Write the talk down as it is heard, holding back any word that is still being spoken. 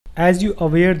As you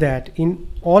aware that in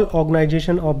all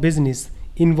organization or business,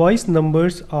 invoice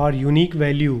numbers are unique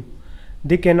value.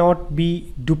 They cannot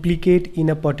be duplicate in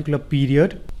a particular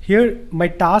period. Here my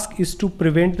task is to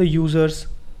prevent the users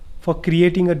for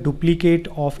creating a duplicate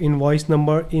of invoice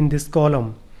number in this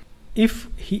column. If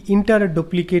he enter a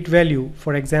duplicate value,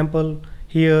 for example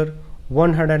here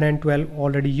 112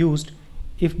 already used,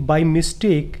 if by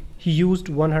mistake he used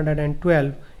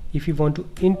 112, if you want to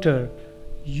enter,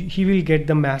 he will get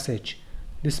the message.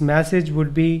 This message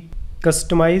would be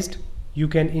customized. You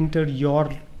can enter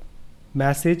your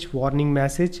message, warning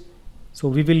message. So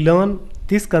we will learn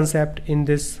this concept in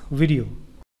this video.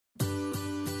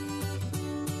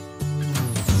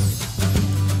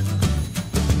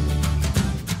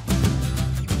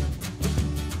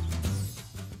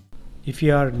 If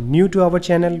you are new to our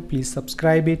channel, please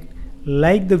subscribe it,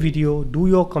 like the video, do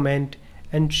your comment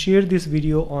and share this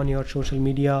video on your social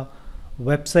media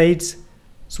websites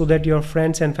so that your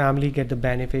friends and family get the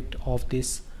benefit of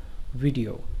this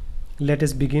video. Let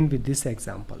us begin with this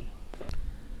example.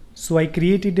 So I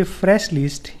created a fresh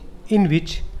list in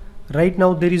which right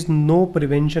now there is no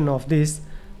prevention of this,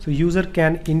 so user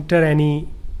can enter any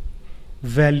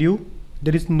value.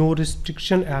 There is no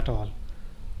restriction at all.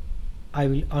 I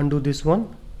will undo this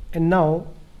one, and now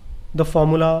the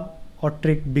formula or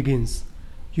trick begins.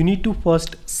 You need to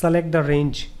first select the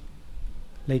range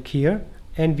like here,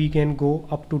 and we can go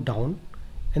up to down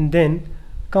and then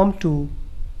come to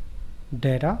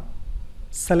data,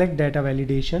 select data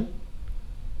validation,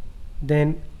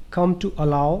 then come to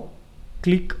allow,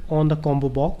 click on the combo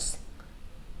box,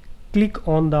 click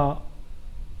on the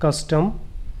custom,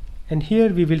 and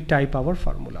here we will type our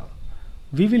formula.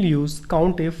 We will use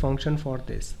countif function for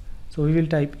this. So we will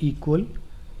type equal,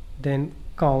 then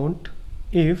count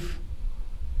if,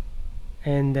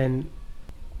 and then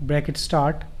bracket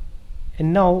start,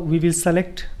 and now we will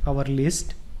select our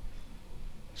list,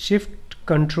 shift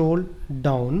control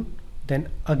down, then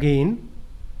again,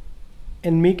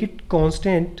 and make it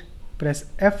constant, press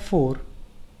F4,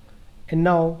 and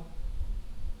now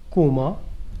comma,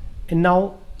 and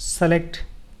now select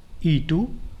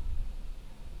E2,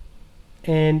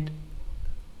 and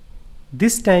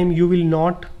this time you will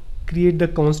not create the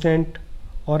constant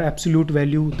or absolute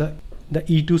value, the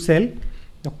E2 cell.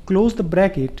 Now close the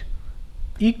bracket,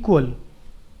 equal,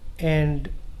 and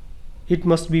it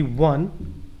must be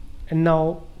 1, and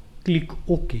now click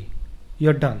OK.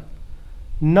 You're done.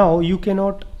 Now you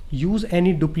cannot use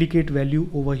any duplicate value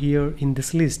over here in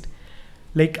this list.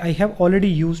 Like I have already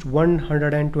used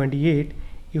 128.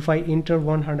 If I enter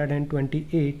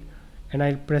 128 and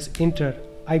I'll press enter,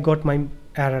 I got my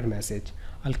error message.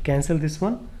 I'll cancel this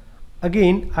one.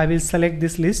 Again I will select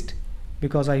this list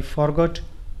because I forgot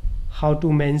how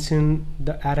to mention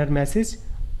the error message.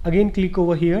 Again click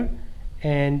over here,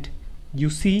 and you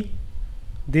see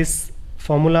this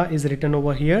formula is written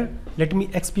over here. Let me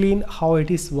explain how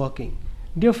it is working.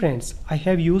 Dear friends, I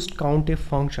have used countif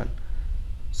function.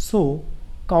 So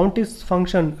countif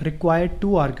function required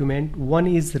two arguments. One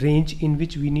is range, in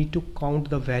which we need to count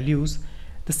the values.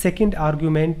 The second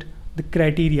argument, the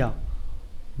criteria,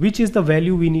 which is the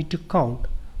value we need to count.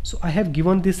 So I have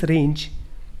given this range,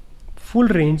 full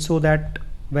range, so that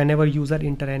whenever user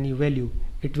enter any value,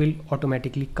 it will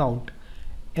automatically count.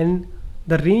 And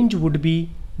the range would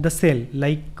be the cell,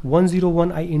 like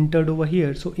 101 I entered over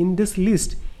here. So in this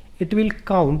list it will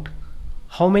count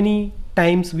how many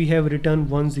times we have written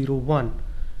 101,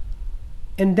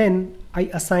 and then I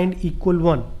assigned equal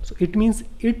 1. So it means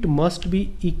it must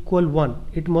be equal 1.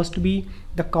 It must be,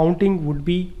 the counting would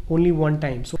be only one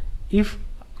time. So if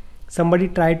somebody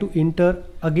try to enter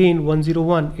again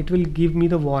 101, it will give me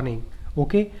the warning.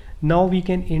 Okay, now we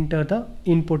can enter the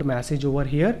input message over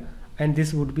here, and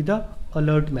this would be the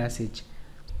alert message.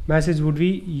 Message would be,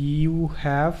 you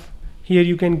have, here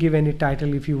you can give any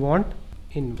title if you want,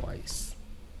 invoice.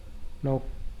 Now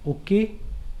okay,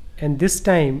 and this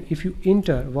time if you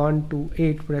enter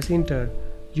 128, press enter,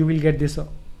 you will get this.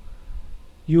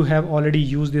 You have already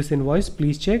used this invoice,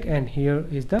 please check, and here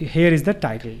is the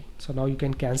title. So now you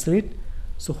can cancel it.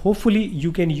 So hopefully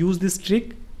you can use this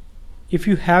trick. If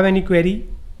you have any query,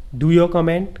 do your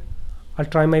comment. I'll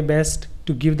try my best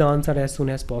to give the answer as soon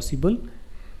as possible.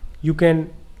 You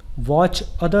can watch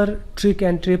other trick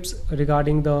and tips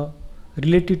regarding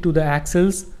related to the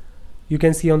Excels. You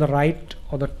can see on the right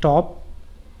or the top,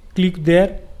 click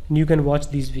there and you can watch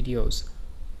these videos.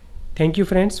 Thank you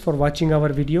friends for watching our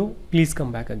video. Please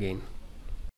come back again.